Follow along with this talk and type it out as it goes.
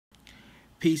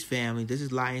Peace, family. This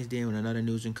is Lions Den with another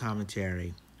news and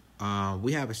commentary.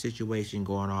 We have a situation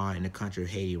going on in the country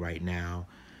of Haiti right now.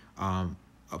 A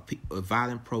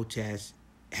violent protest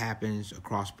happens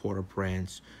across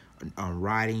Port-au-Prince.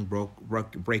 Rioting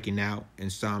breaking out in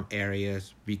some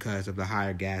areas because of the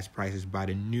higher gas prices by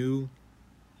the new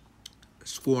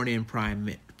sworn-in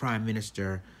prime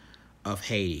minister of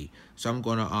Haiti. So I'm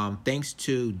going to, thanks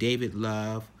to David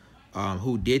Love,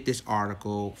 who did this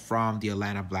article from the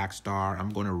Atlanta Black Star. I'm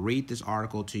going to read this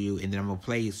article to you, and then I'm going to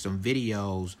play some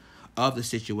videos of the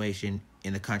situation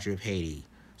in the country of Haiti.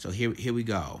 So here we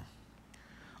go.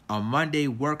 On Monday,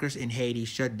 workers in Haiti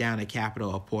shut down the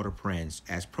capital of Port-au-Prince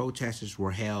as protesters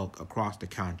were held across the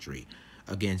country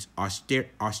against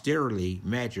austerity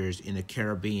measures in the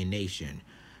Caribbean nation.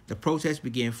 The protest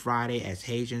began Friday as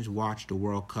Haitians watched the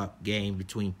World Cup game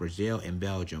between Brazil and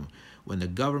Belgium, when the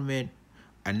government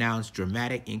announced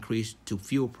dramatic increase to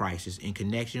fuel prices in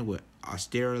connection with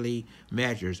austerity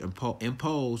measures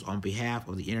imposed on behalf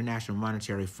of the International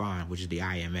Monetary Fund, which is the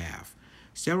IMF.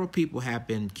 Several people have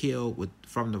been killed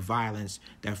from the violence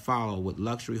that followed, with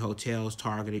luxury hotels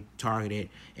targeted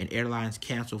and airlines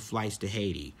canceled flights to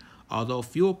Haiti. Although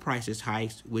fuel prices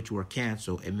hikes, which were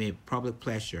canceled amid public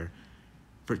pressure,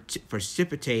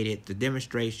 precipitated the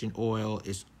demonstration, oil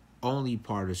is only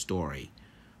part of the story.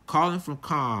 Calling from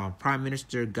calm, Prime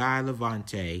Minister Guy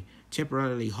Levante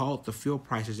temporarily halt the fuel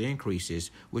prices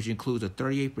increases, which includes a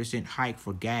 38% hike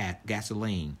for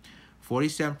gasoline,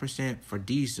 47% for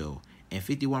diesel, and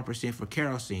 51% for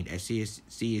kerosene, as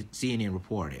CNN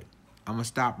reported. I'm going to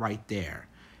stop right there.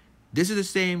 This is the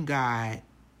same guy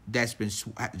that's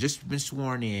just been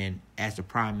sworn in as the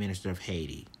Prime Minister of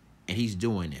Haiti, and he's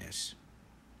doing this.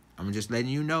 I'm just letting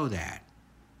you know that.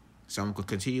 So I'm going to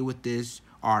continue with this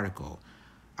article.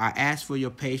 I ask for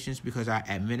your patience because our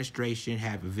administration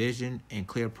have a vision and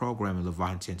clear program,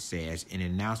 Levante says in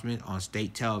an announcement on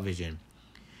state television.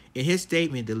 In his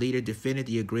statement, the leader defended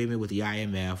the agreement with the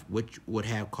IMF, which would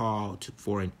have called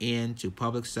for an end to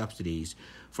public subsidies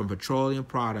from petroleum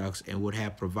products and would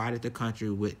have provided the country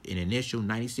with an initial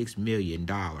 $96 million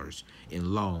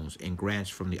in loans and grants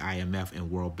from the IMF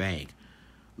and World Bank.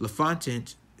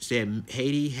 Levante said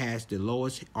Haiti has the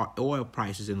lowest oil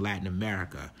prices in Latin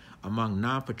America among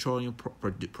non-petroleum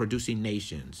producing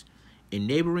nations. In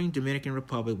neighboring Dominican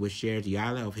Republic, which shares the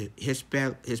island of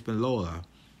Hispaniola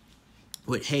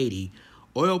with Haiti,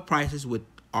 oil prices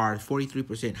are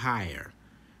 43% higher,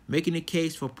 making the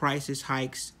case for prices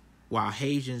hikes while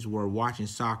Haitians were watching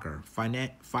soccer.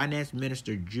 Finance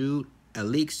Minister Jude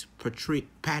Alix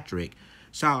Patrick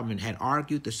Solomon had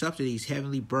argued the subsidies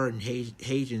heavily burdened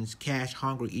Haitians'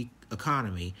 cash-hungry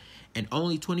economy, and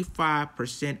only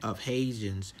 25% of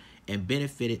Haitians and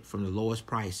benefited from the lowest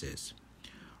prices.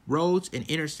 Roads and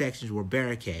intersections were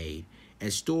barricaded,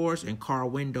 and stores and car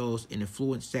windows in the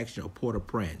affluent section of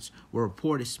Port-au-Prince were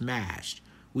reported smashed.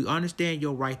 We understand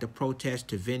your right to protest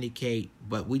to vindicate,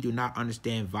 but we do not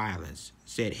understand violence,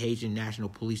 said Haitian National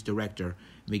Police Director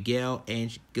Miguel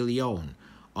Angelion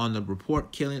on the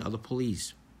report killing of the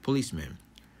policeman.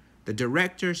 The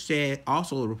director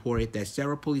also reported that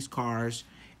several police cars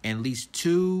and at least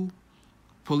 2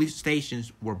 police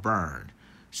stations were burned.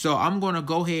 So I'm going to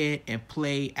go ahead and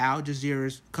play Al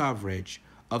Jazeera's coverage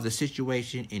of the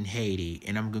situation in Haiti,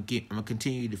 and I'm going to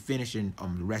continue to finish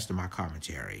on the rest of my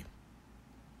commentary.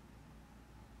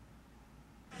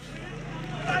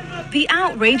 The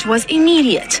outrage was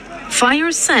immediate.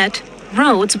 Fires set,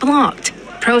 roads blocked.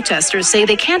 Protesters say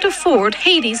they can't afford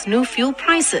Haiti's new fuel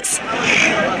prices.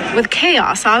 With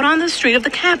chaos out on the street of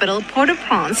the capital,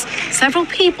 Port-au-Prince, several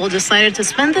people decided to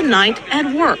spend the night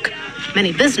at work.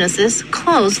 Many businesses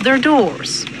closed their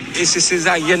doors.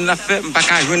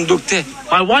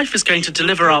 My wife is going to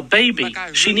deliver our baby.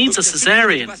 She needs a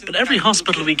cesarean, but every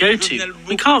hospital we go to,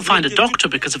 we can't find a doctor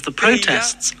because of the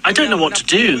protests. I don't know what to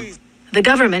do. The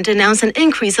government announced an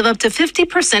increase of up to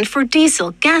 50% for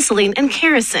diesel, gasoline, and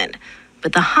kerosene.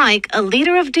 But the hike, a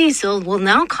liter of diesel will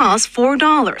now cost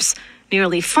 $4,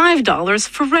 nearly $5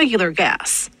 for regular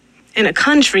gas. In a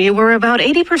country where about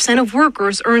 80% of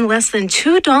workers earn less than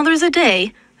 $2 a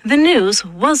day, the news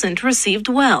wasn't received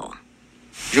well.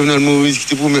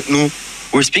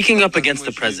 We're speaking up against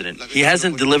the president. He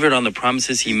hasn't delivered on the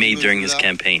promises he made during his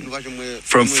campaign.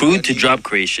 From food to job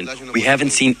creation, we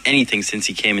haven't seen anything since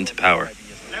he came into power.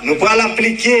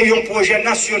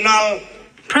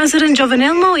 President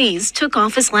Jovenel Moïse took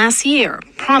office last year,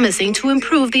 promising to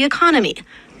improve the economy.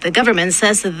 The government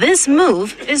says this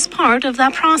move is part of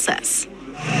that process.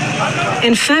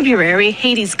 In February,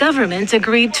 Haiti's government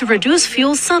agreed to reduce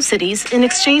fuel subsidies in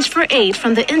exchange for aid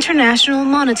from the International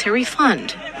Monetary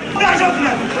Fund.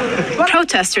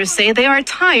 Protesters say they are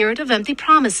tired of empty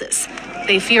promises.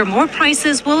 They fear more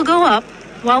prices will go up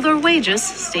while their wages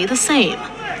stay the same.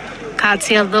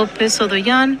 Katia Lopez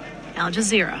Odoyan, Al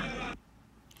Jazeera.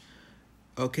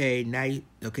 Okay,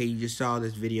 you just saw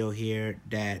this video here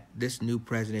that this new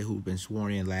president who's been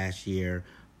sworn in last year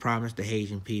promised the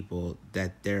Haitian people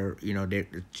that the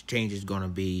change is going to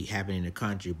be happening in the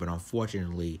country, but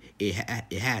unfortunately, it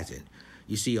hasn't.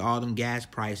 You see, all them gas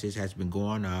prices has been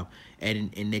going up,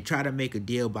 and they try to make a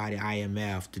deal by the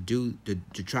IMF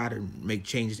to try to make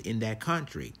changes in that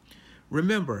country.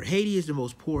 Remember, Haiti is the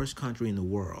most poorest country in the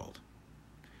world,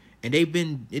 and they've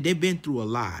been through a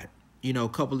lot. You know, a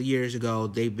couple of years ago,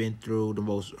 they've been through the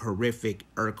most horrific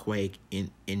earthquake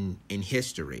in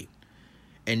history.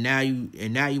 And now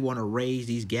you want to raise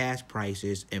these gas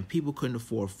prices, and people couldn't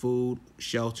afford food,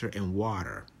 shelter, and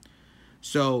water.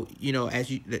 So, you know,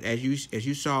 as you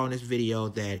saw in this video,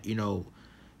 that, you know,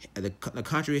 the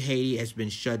country of Haiti has been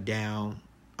shut down.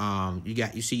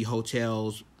 You see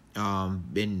hotels flights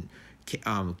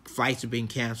have been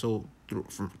canceled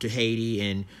to Haiti,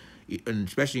 and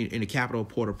especially in the capital,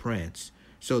 Port-au-Prince.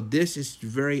 So this is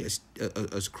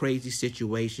a crazy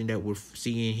situation that we're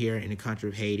seeing here in the country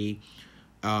of Haiti.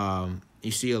 You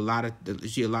see a lot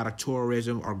of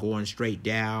tourism are going straight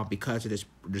down because of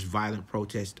this violent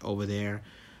protest over there.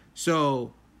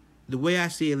 So the way I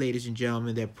see it, ladies and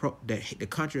gentlemen, that the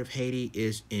country of Haiti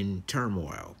is in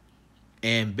turmoil,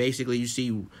 and basically you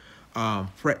see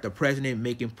the president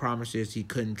making promises he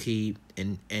couldn't keep,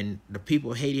 and the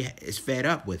people of Haiti is fed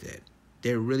up with it.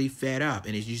 They're really fed up,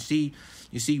 and as you see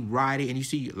rioting, and you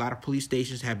see a lot of police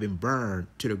stations have been burned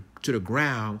to the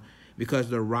ground because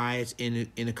of the riots in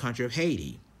the country of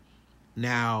Haiti.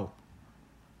 Now,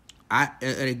 and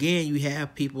again, you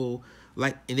have people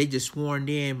and they just sworn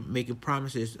in making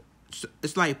promises.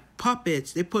 It's like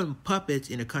puppets. They're putting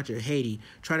puppets in the country of Haiti,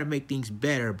 trying to make things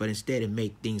better, but instead it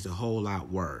make things a whole lot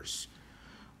worse.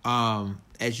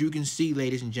 As you can see,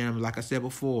 ladies and gentlemen, like I said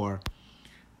before,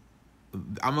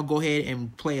 I'm going to go ahead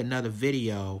and play another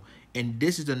video. And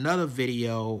this is another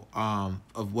video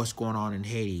of what's going on in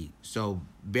Haiti. So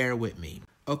bear with me.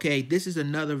 Okay, this is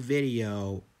another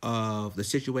video of the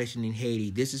situation in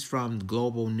Haiti. This is from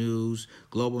Global News.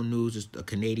 Global News is a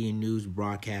Canadian news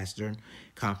broadcaster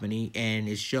company, and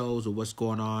it shows what's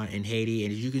going on in Haiti.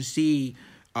 And as you can see,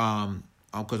 because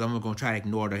I'm going to try to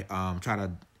ignore try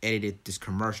to edit this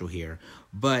commercial here.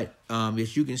 But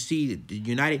as you can see, the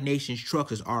United Nations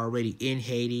truck is already in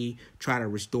Haiti, trying to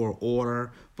restore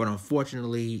order. But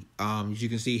unfortunately, as you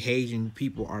can see, Haitian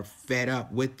people are fed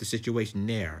up with the situation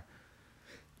there,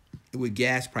 with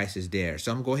gas prices there.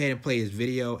 So I'm going to go ahead and play this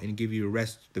video and give you the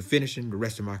rest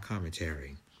of my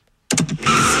commentary.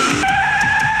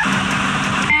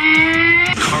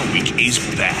 Car Week is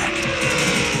back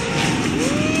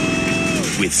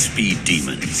with Speed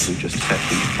Demons. We just set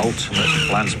the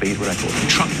ultimate land speed record.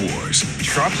 Truck Wars.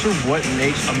 Trucks are what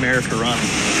makes America run.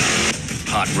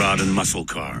 Hot Rod and Muscle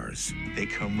Cars. They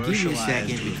Give me a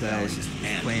second commercialized because it's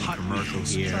playing a commercial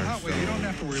here, so You don't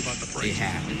have to worry about the it price.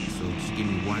 happens. So just give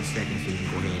me 1 second so you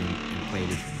can go ahead and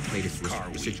play this Car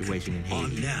Week. situation in On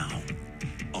Haiti. now,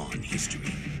 on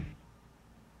History.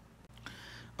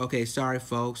 Okay, sorry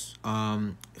folks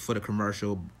for the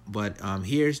commercial, but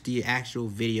here's the actual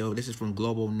video. This is from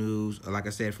Global News, like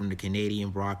I said, from the Canadian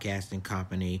Broadcasting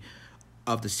Company,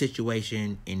 of the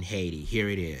situation in Haiti. Here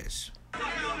it is.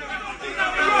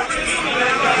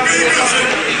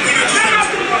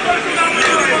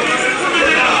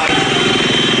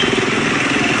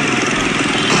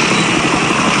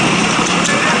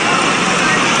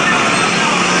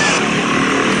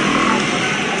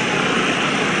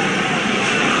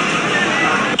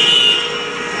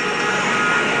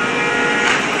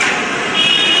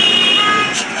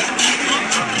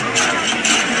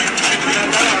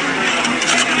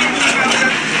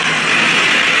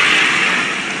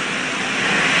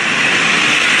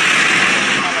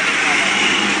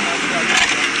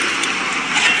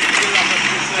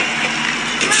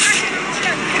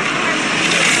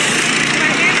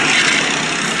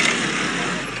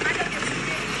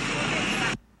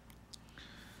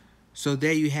 So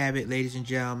there you have it, ladies and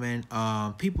gentlemen.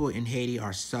 People in Haiti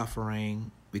are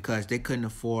suffering because they couldn't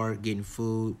afford getting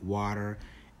food, water,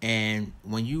 and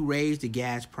when you raise the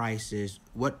gas prices,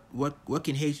 what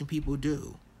can Haitian people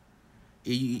do?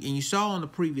 And you saw on the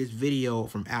previous video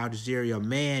from Al Jazeera, a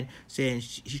man saying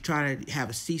he's trying to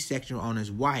have a C-section on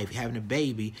his wife, having a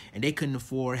baby, and they couldn't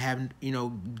afford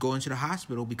going to the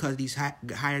hospital because of these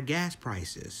higher gas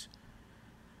prices.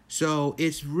 So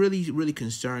it's really, really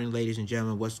concerning, ladies and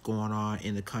gentlemen, what's going on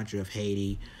in the country of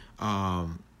Haiti.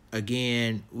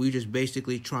 Again, we're just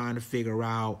basically trying to figure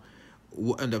out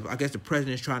I guess the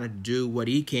president is trying to do what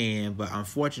he can, but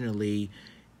unfortunately,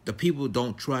 the people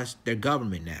don't trust their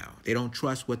government now. They don't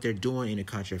trust what they're doing in the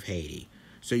country of Haiti.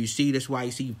 So you see, that's why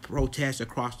you see protests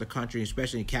across the country,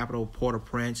 especially in capital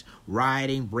Port-au-Prince.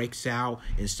 Rioting breaks out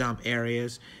in some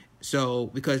areas. So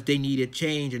because they needed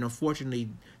change, and unfortunately,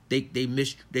 they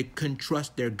couldn't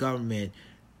trust their government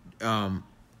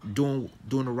doing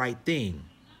the right thing.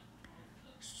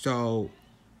 So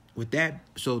with that,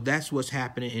 so that's what's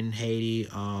happening in Haiti.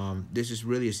 This is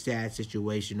really a sad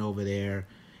situation over there,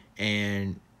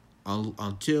 and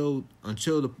until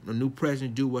the new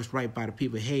president do what's right by the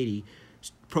people of Haiti,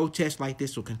 protests like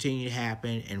this will continue to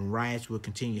happen, and riots will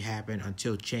continue to happen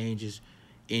until changes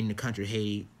in the country of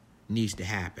Haiti needs to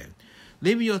happen.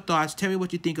 Leave me your thoughts. Tell me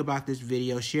what you think about this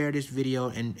video. Share this video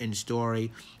and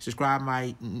story. Subscribe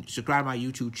my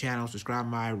YouTube channel. Subscribe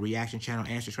my reaction channel,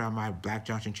 and subscribe my Black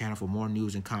Junction channel for more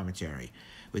news and commentary.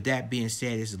 With that being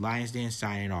said, this is Lions Den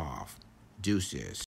signing off. Deuces.